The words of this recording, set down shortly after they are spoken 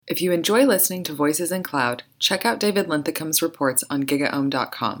If you enjoy listening to Voices in Cloud, check out David Linthickham's reports on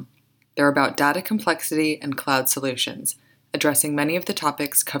gigaohm.com. They're about data complexity and cloud solutions, addressing many of the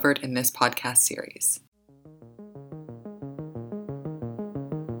topics covered in this podcast series.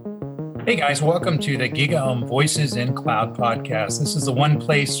 Hey guys, welcome to the GigaOhm Voices in Cloud podcast. This is the one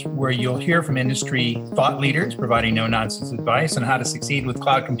place where you'll hear from industry thought leaders providing no-nonsense advice on how to succeed with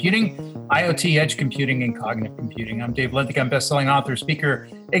cloud computing, IoT, edge computing, and cognitive computing. I'm Dave Linthicum, best-selling author, speaker,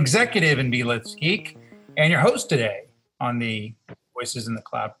 executive in Let's Geek, and your host today on the Voices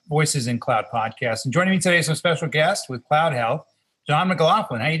in Cloud podcast. And joining me today is some special guest with CloudHealth, John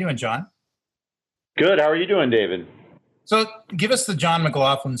McLoughlin. How you doing, John? Good. How are you doing, David? So give us the John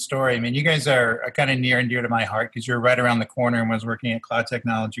McLoughlin story. I mean, you guys are kind of near and dear to my heart because you're right around the corner and was working at Cloud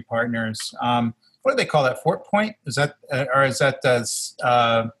Technology Partners. What do they call that? Fort Point? Is that,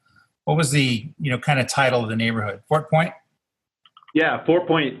 what was the, kind of title of the neighborhood? Fort Point? Yeah, Fort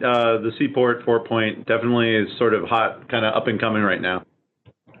Point, the seaport, Fort Point definitely is sort of hot, kind of up and coming right now.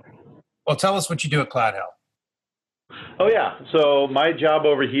 Well, tell us what you do at CloudHealth. Oh, yeah. So my job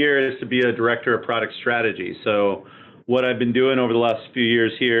over here is to be a director of product strategy. So what I've been doing over the last few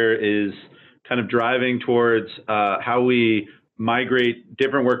years here is kind of driving towards how we migrate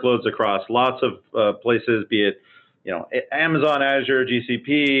different workloads across lots of places, be it Amazon, Azure,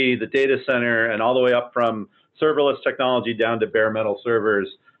 GCP, the data center, and all the way up from serverless technology down to bare metal servers.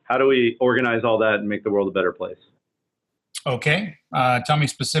 How do we organize all that and make the world a better place? Okay. Tell me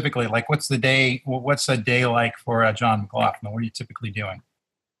specifically, like what's a day like for John McLoughlin? What are you typically doing?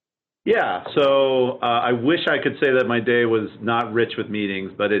 Yeah, so I wish I could say that my day was not rich with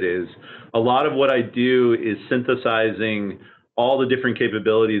meetings, but it is. A lot of what I do is synthesizing all the different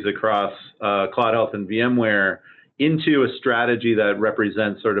capabilities across CloudHealth and VMware into a strategy that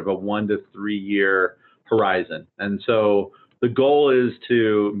represents sort of a 1 to 3 year horizon. And so the goal is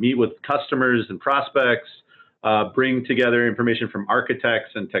to meet with customers and prospects, bring together information from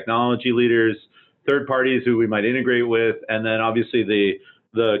architects and technology leaders, third parties who we might integrate with, and then obviously the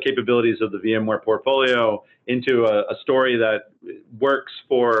capabilities of the VMware portfolio into a story that works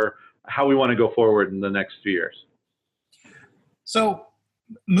for how we want to go forward in the next few years. So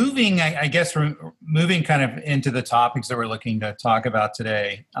moving kind of into the topics that we're looking to talk about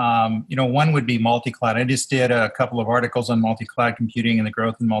today, one would be multi-cloud. I just did a couple of articles on multi-cloud computing and the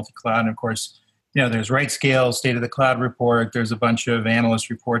growth in multi-cloud. And of course, there's RightScale, State of the Cloud report. There's a bunch of analyst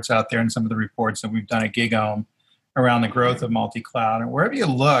reports out there and some of the reports that we've done at GigaOhm around the growth of multi-cloud. And wherever you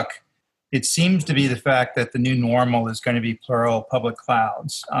look, it seems to be the fact that the new normal is going to be plural public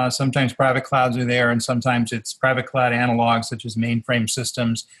clouds. Sometimes private clouds are there, and sometimes it's private cloud analogs such as mainframe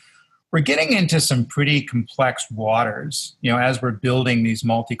systems. We're getting into some pretty complex waters, as we're building these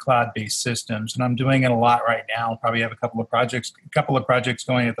multi-cloud-based systems. And I'm doing it a lot right now. Probably have a couple of projects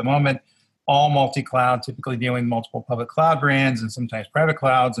going at the moment, all multi-cloud, typically dealing with multiple public cloud brands and sometimes private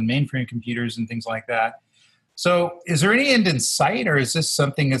clouds and mainframe computers and things like that. So is there any end in sight, or is this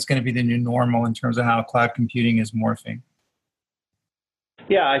something that's going to be the new normal in terms of how cloud computing is morphing?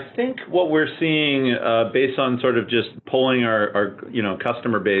 Yeah, I think what we're seeing based on sort of just polling our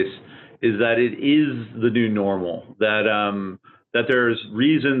customer base is that it is the new normal, that there's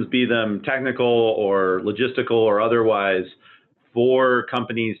reasons, be them technical or logistical or otherwise, for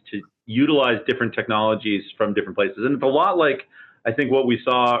companies to utilize different technologies from different places. And it's a lot like, I think, what we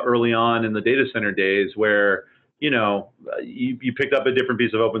saw early on in the data center days where, you picked up a different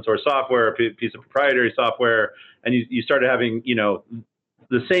piece of open source software, a piece of proprietary software, and you started having,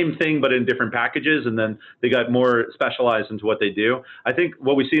 the same thing but in different packages, and then they got more specialized into what they do. I think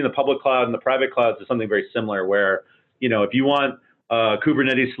what we see in the public cloud and the private clouds is something very similar where, if you want a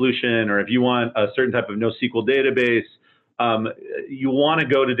Kubernetes solution or if you want a certain type of NoSQL database, you want to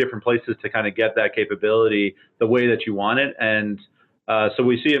go to different places to kind of get that capability the way that you want it. And so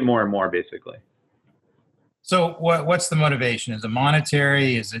we see it more and more, basically. So what's the motivation? Is it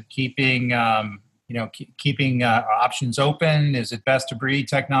monetary? Is it keeping options open? Is it best of breed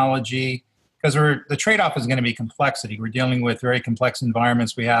technology? Because the trade-off is going to be complexity. We're dealing with very complex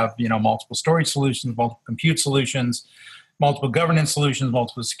environments. We have multiple storage solutions, multiple compute solutions, multiple governance solutions,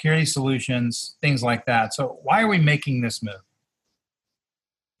 multiple security solutions, things like that. So why are we making this move?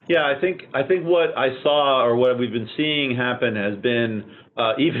 Yeah, I think what I saw or what we've been seeing happen has been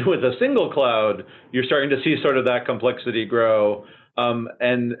even with a single cloud, you're starting to see sort of that complexity grow.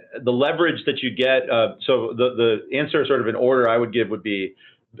 And the leverage that you get, so the answer sort of in order I would give would be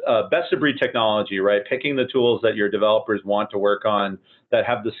best of breed technology, right? Picking the tools that your developers want to work on that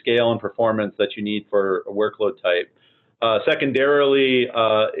have the scale and performance that you need for a workload type. Secondarily,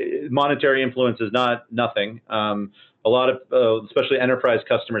 monetary influence is not nothing. a lot of, especially enterprise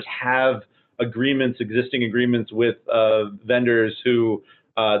customers, have existing agreements with vendors who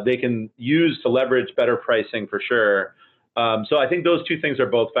they can use to leverage better pricing for sure. So I think those two things are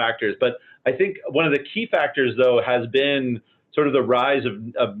both factors. But I think one of the key factors, though, has been sort of the rise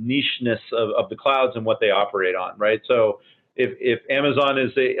of nicheness of the clouds and what they operate on, right? So if Amazon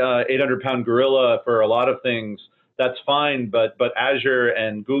is a 800-pound gorilla for a lot of things, that's fine. But Azure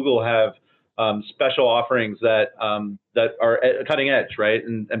and Google have special offerings that are cutting edge, right?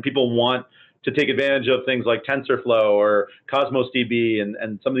 And people want to take advantage of things like TensorFlow or Cosmos DB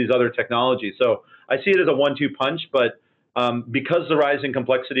and some of these other technologies. So I see it as a 1-2 punch, but because the rising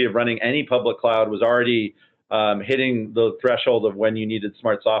complexity of running any public cloud was already hitting the threshold of when you needed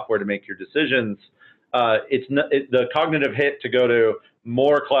smart software to make your decisions, the cognitive hit to go to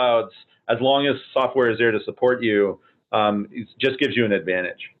more clouds, as long as software is there to support you, it just gives you an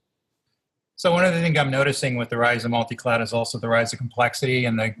advantage. So one of the things I'm noticing with the rise of multi-cloud is also the rise of complexity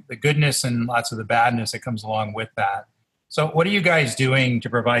and the goodness and lots of the badness that comes along with that. So what are you guys doing to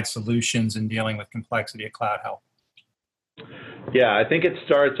provide solutions in dealing with complexity at CloudHealth? Yeah, I think it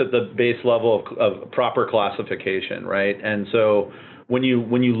starts at the base level of proper classification, right? And so when you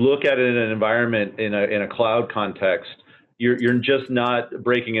look at it in an environment in a cloud context, you're just not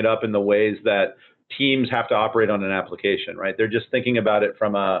breaking it up in the ways that teams have to operate on an application, right? They're just thinking about it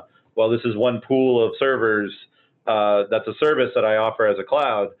from this is one pool of servers, that's a service that I offer as a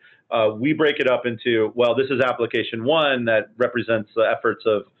cloud. We break it up into, this is application 1 that represents the efforts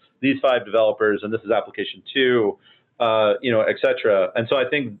of these 5 developers, and this is application 2, et cetera. And so I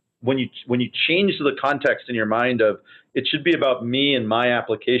think when you change the context in your mind of it should be about me and my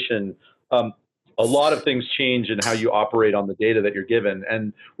application, a lot of things change in how you operate on the data that you're given.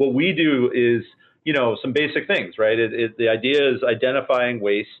 And what we do is, some basic things, right? The idea is identifying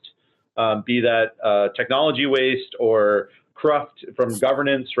waste, be that technology waste or cruft from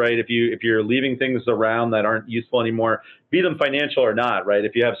governance, right? If you're leaving things around that aren't useful anymore, be them financial or not, right?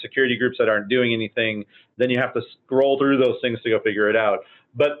 If you have security groups that aren't doing anything, then you have to scroll through those things to go figure it out.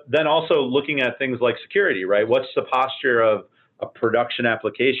 But then also looking at things like security, right? What's the posture of a production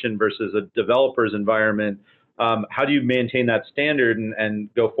application versus a developer's environment? How do you maintain that standard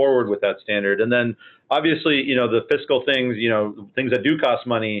and go forward with that standard? And then obviously, the fiscal things, things that do cost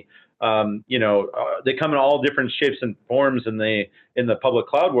money, they come in all different shapes and forms in the public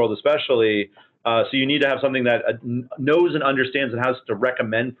cloud world, especially. So you need to have something that knows and understands and has to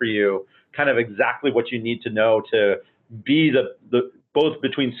recommend for you kind of exactly what you need to know to be the both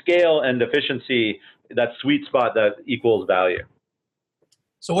between scale and efficiency, that sweet spot that equals value.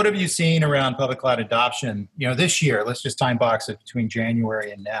 So what have you seen around public cloud adoption? This year, let's just time box it between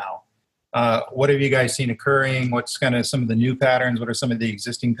January and now. What have you guys seen occurring? What's kind of some of the new patterns? What are some of the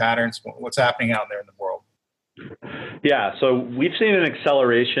existing patterns? What's happening out there in the world? Yeah, so we've seen an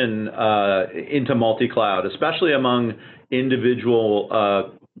acceleration into multi-cloud, especially among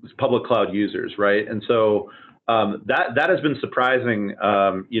individual public cloud users, right? And so that has been surprising.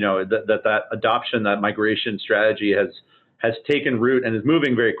 That adoption, that migration strategy has taken root and is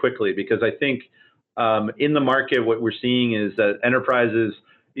moving very quickly, because I think in the market, what we're seeing is that enterprises,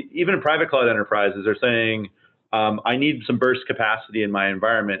 even private cloud enterprises, are saying, I need some burst capacity in my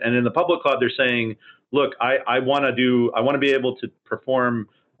environment. And in the public cloud, they're saying, look, I want to be able to perform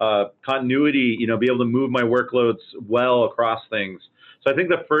continuity, be able to move my workloads well across things. So I think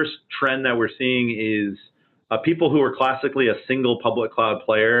the first trend that we're seeing is people who are classically a single public cloud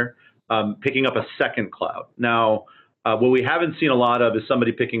player picking up a second cloud. Now, what we haven't seen a lot of is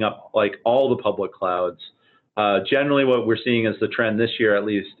somebody picking up like all the public clouds. Generally, what we're seeing as the trend this year, at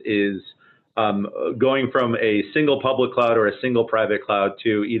least, is going from a single public cloud or a single private cloud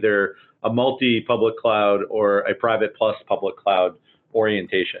to either a multi-public cloud or a private plus public cloud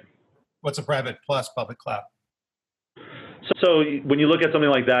orientation. What's a private plus public cloud? So when you look at something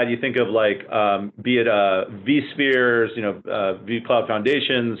like that, you think of like, be it vSpheres, vCloud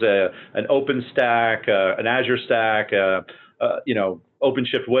Foundations, an OpenStack, an Azure Stack,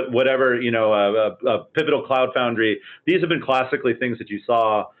 OpenShift, whatever, a Pivotal Cloud Foundry. These have been classically things that you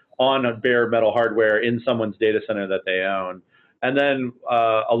saw on a bare metal hardware in someone's data center that they own. And then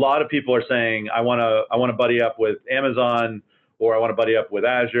a lot of people are saying, I want to buddy up with Amazon, or I want to buddy up with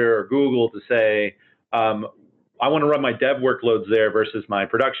Azure or Google to say, I want to run my dev workloads there versus my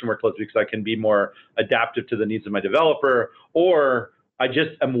production workloads because I can be more adaptive to the needs of my developer, or I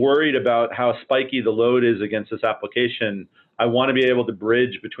just am worried about how spiky the load is against this application. I want to be able to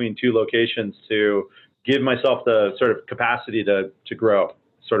bridge between two locations to give myself the sort of capacity to grow,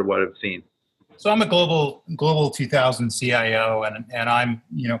 sort of what I've seen. So I'm a global 2000 CIO, and I'm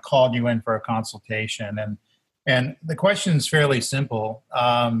called you in for a consultation, and And the question is fairly simple.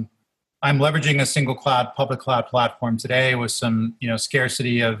 I'm leveraging a single cloud, public cloud platform today with some,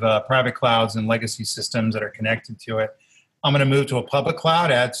 scarcity of private clouds and legacy systems that are connected to it. I'm going to move to a public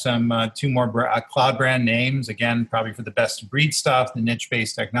cloud, add some two more cloud brand names, again, probably for the best of breed stuff, the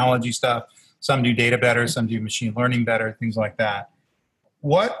niche-based technology stuff. Some do data better, some do machine learning better, things like that.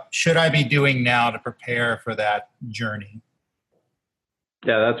 What should I be doing now to prepare for that journey?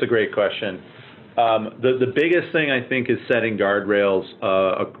 Yeah, that's a great question. The biggest thing I think is setting guardrails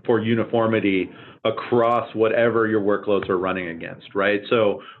for uniformity across whatever your workloads are running against, right?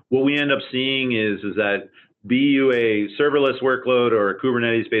 So what we end up seeing is that be you a serverless workload or a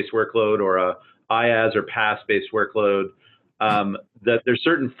Kubernetes-based workload or a IaaS or PaaS-based workload, that there's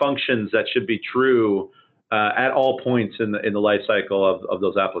certain functions that should be true at all points in the life cycle of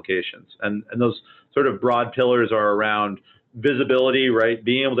those applications. And those sort of broad pillars are around visibility, right?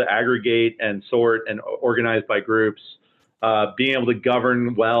 Being able to aggregate and sort and organize by groups, being able to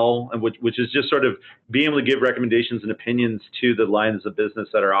govern well, and which is just sort of being able to give recommendations and opinions to the lines of business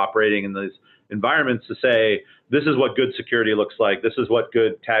that are operating in these environments to say, this is what good security looks like. This is what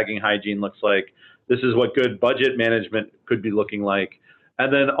good tagging hygiene looks like. This is what good budget management could be looking like.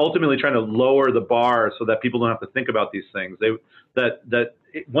 And then ultimately trying to lower the bar so that people don't have to think about these things.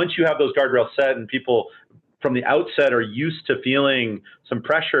 Once you have those guardrails set and people from the outset are used to feeling some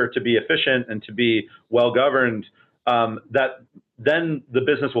pressure to be efficient and to be well governed, that then the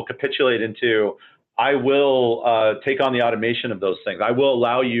business will capitulate into, I will take on the automation of those things. I will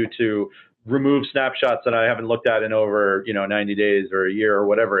allow you to remove snapshots that I haven't looked at in over 90 days or a year or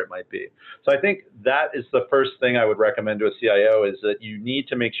whatever it might be. So I think that is the first thing I would recommend to a CIO, is that you need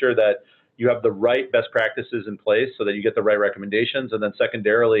to make sure that you have the right best practices in place so that you get the right recommendations, and then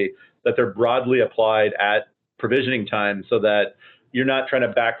secondarily that they're broadly applied at provisioning time so that you're not trying to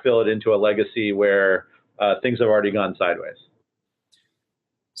backfill it into a legacy where things have already gone sideways.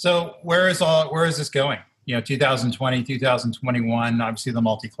 So where is this going? 2020, 2021, obviously the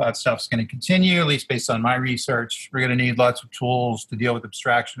multi-cloud stuff is going to continue, at least based on my research. We're going to need lots of tools to deal with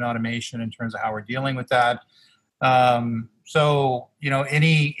abstraction automation in terms of how we're dealing with that. So,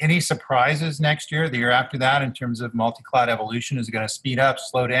 any surprises next year, the year after that, in terms of multi-cloud evolution? Is it going to speed up,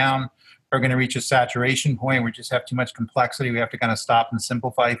 slow down? We're going to reach a saturation point. We just have too much complexity. We have to kind of stop and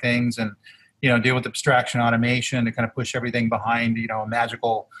simplify things and, deal with abstraction automation to kind of push everything behind, a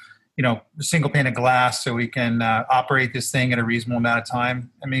magical, single pane of glass so we can operate this thing at a reasonable amount of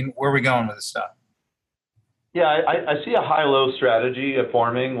time. I mean, where are we going with this stuff? Yeah, I see a high-low strategy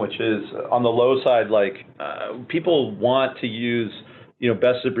forming, which is on the low side, people want to use,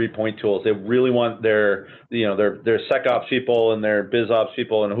 best-of-breed point tools. They really want their SecOps people and their BizOps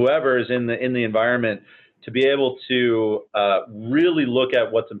people and whoever is in the environment to be able to really look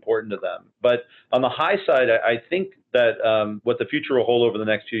at what's important to them. But on the high side, I think that what the future will hold over the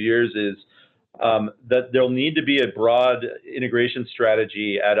next few years is that there'll need to be a broad integration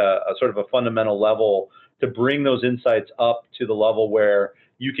strategy at a sort of a fundamental level to bring those insights up to the level where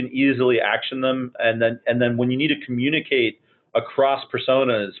you can easily action them. And then when you need to communicate across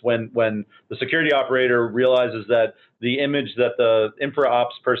personas, when the security operator realizes that the image that the infra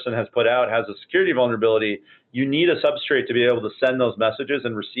ops person has put out has a security vulnerability, you need a substrate to be able to send those messages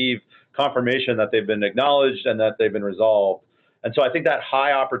and receive confirmation that they've been acknowledged and that they've been resolved. And so I think that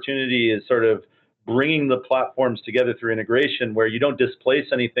high opportunity is sort of bringing the platforms together through integration, where you don't displace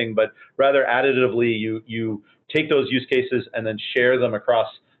anything, but rather additively you take those use cases and then share them across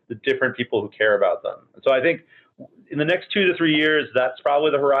the different people who care about them. And so I think in the next 2 to 3 years, that's probably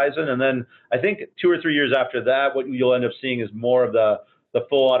the horizon. And then I think 2 or 3 years after that, what you'll end up seeing is more of the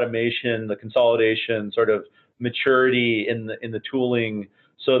full automation, the consolidation, sort of maturity in the tooling,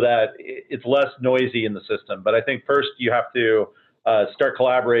 so that it's less noisy in the system. But I think first you have to start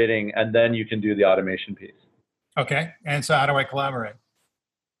collaborating, and then you can do the automation piece. Okay. And so how do I collaborate?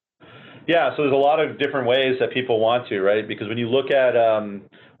 Yeah, so there's a lot of different ways that people want to, right? Because when you look at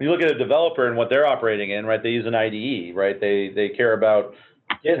a developer and what they're operating in, right, they use an IDE, right? They care about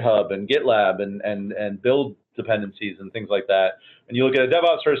GitHub and GitLab and build dependencies and things like that. And you look at a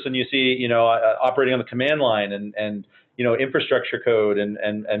DevOps person, you see, operating on the command line and infrastructure code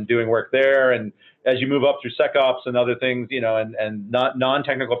and doing work there. And as you move up through SecOps and other things, and not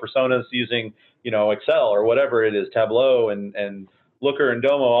non-technical personas using, Excel or whatever it is, Tableau and Looker and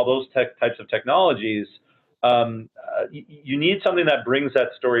Domo, all those types of technologies, you need something that brings that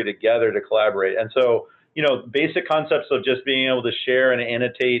story together to collaborate. And so, basic concepts of just being able to share and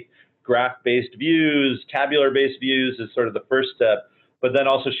annotate graph-based views, tabular-based views is sort of the first step, but then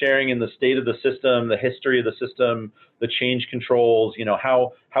also sharing in the state of the system, the history of the system, the change controls,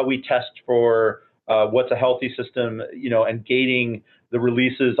 how we test for what's a healthy system, and gating the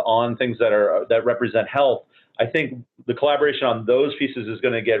releases on things that represent health. I think the collaboration on those pieces is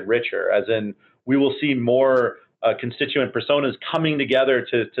going to get richer, as in we will see more constituent personas coming together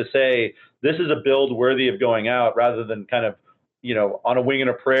to say, this is a build worthy of going out, rather than kind of, on a wing and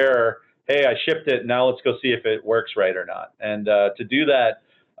a prayer, hey, I shipped it, now let's go see if it works right or not. And to do that,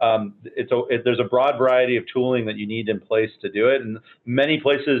 there's a broad variety of tooling that you need in place to do it. And many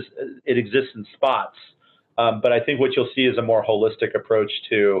places it exists in spots. But I think what you'll see is a more holistic approach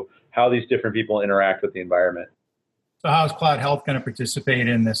to how these different people interact with the environment. So how is CloudHealth going to participate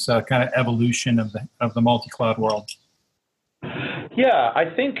in this kind of evolution of the multi-cloud world? Yeah, I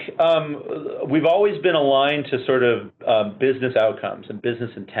think we've always been aligned to sort of business outcomes and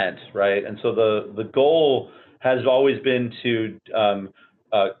business intent, right? And so the goal has always been to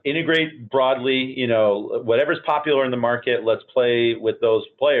integrate broadly, whatever's popular in the market, let's play with those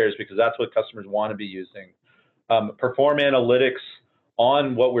players because that's what customers want to be using. Perform analytics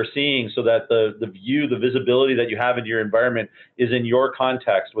on what we're seeing so that the visibility that you have into your environment is in your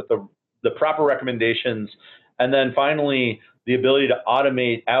context with the proper recommendations. And then finally, the ability to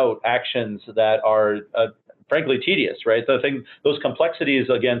automate out actions that are frankly tedious, right? Those complexities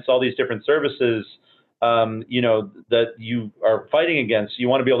against all these different services, that you are fighting against, you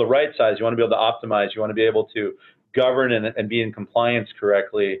want to be able to right size, you want to be able to optimize, you want to be able to govern and be in compliance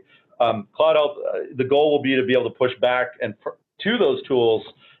correctly. CloudHealth, the goal will be to be able to push back and to those tools,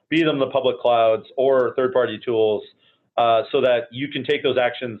 be them the public clouds or third-party tools, so that you can take those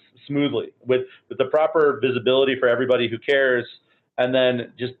actions smoothly with the proper visibility for everybody who cares, and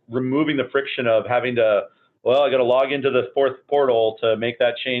then just removing the friction of having to, I got to log into the fourth portal to make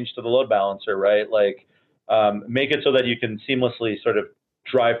that change to the load balancer, right? Like, make it so that you can seamlessly sort of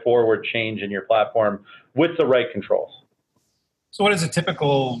drive forward change in your platform with the right controls. So what does a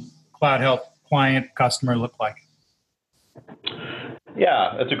typical CloudHealth client customer look like?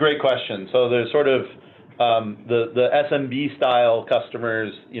 Yeah, that's a great question. So there's sort of the SMB style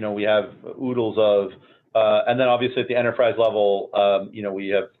customers, we have oodles of, and then obviously at the enterprise level, we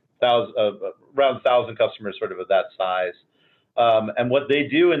have around 1,000 customers sort of that size. And what they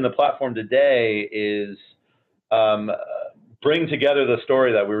do in the platform today is bring together the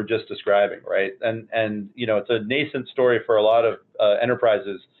story that we were just describing, right? And it's a nascent story for a lot of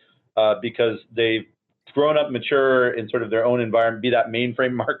enterprises because they've grown up mature in sort of their own environment, be that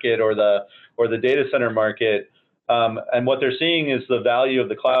mainframe market or the data center market. And what they're seeing is the value of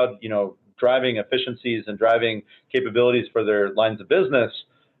the cloud, driving efficiencies and driving capabilities for their lines of business.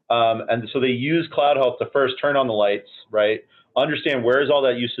 And so they use CloudHealth to first turn on the lights, right? Understand where is all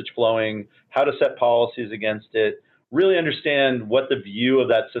that usage flowing, how to set policies against it, really understand what the view of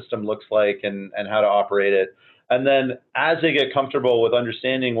that system looks like and how to operate it. And then as they get comfortable with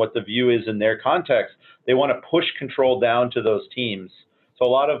understanding what the view is in their context, they want to push control down to those teams. So a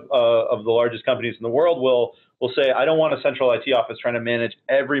lot of the largest companies in the world will say, I don't want a central IT office trying to manage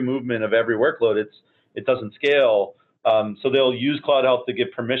every movement of every workload. It doesn't scale. So they'll use CloudHealth to give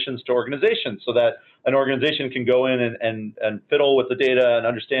permissions to organizations so that an organization can go in and fiddle with the data and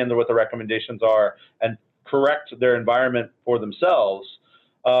understand what the recommendations are and correct their environment for themselves,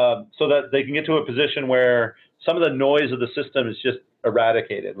 so that they can get to a position where some of the noise of the system is just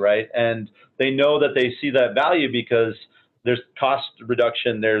eradicated, right? And they know that they see that value because there's cost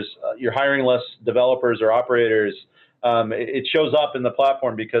reduction, you're hiring less developers or operators. It shows up in the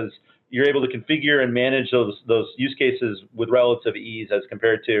platform because you're able to configure and manage those use cases with relative ease as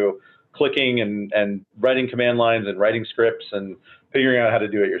compared to clicking and writing command lines and writing scripts and figuring out how to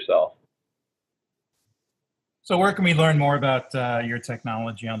do it yourself. So where can we learn more about your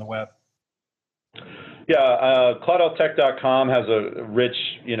technology on the web? Yeah, CloudHealthTech.com has a rich,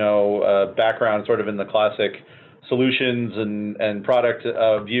 background sort of in the classic solutions and product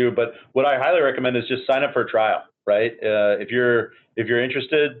view. But what I highly recommend is just sign up for a trial, right? If you're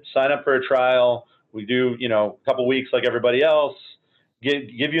interested, sign up for a trial. We do, a couple weeks like everybody else. Give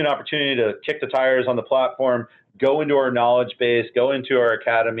you an opportunity to kick the tires on the platform, go into our knowledge base, go into our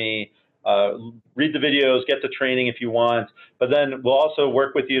academy, read the videos, get the training if you want, but then we'll also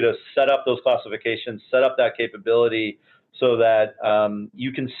work with you to set up those classifications, set up that capability so that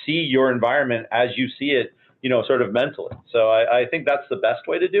you can see your environment as you see it, sort of mentally. So I think that's the best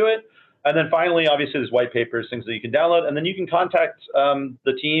way to do it. And then finally, obviously, there's white papers, things that you can download, and then you can contact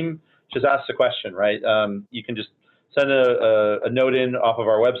the team, just ask the question, right? You can just send a note in off of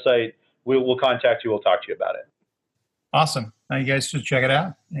our website. We'll contact you. We'll talk to you about it. Awesome. Now you guys should check it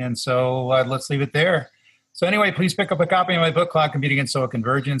out. And so let's leave it there. So anyway, please pick up a copy of my book, Cloud Computing and SOA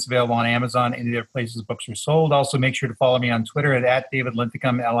Convergence, available on Amazon and other places books are sold. Also, make sure to follow me on Twitter at David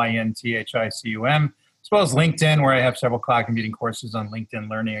Linthicum, Linthicum, as well as LinkedIn, where I have several cloud computing courses on LinkedIn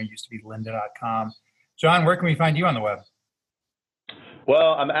Learning. I used to be lynda.com. John, where can we find you on the web?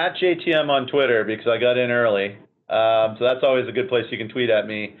 Well, I'm at JTM on Twitter because I got in early. So that's always a good place you can tweet at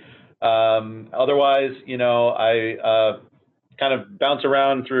me. Otherwise, I kind of bounce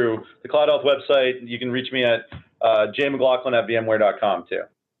around through the CloudHealth website. You can reach me at jmclaughlin@vmware.com too.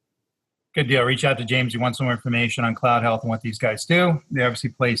 Good deal. Reach out to James. You want some more information on CloudHealth and what these guys do. They obviously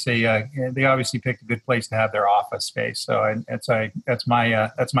picked a good place to have their office space. So that's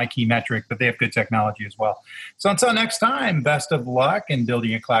my key metric. But they have good technology as well. So until next time, best of luck in building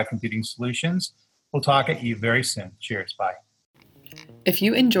your cloud computing solutions. We'll talk at you very soon. Cheers. Bye. If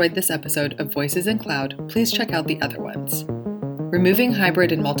you enjoyed this episode of Voices in Cloud, please check out the other ones. Removing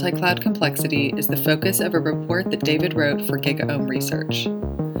hybrid and multi-cloud complexity is the focus of a report that David wrote for GigaOM Research.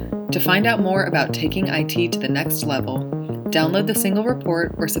 To find out more about taking IT to the next level, download the single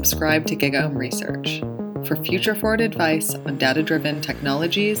report or subscribe to GigaOM Research for future forward advice on data-driven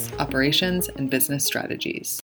technologies, operations, and business strategies.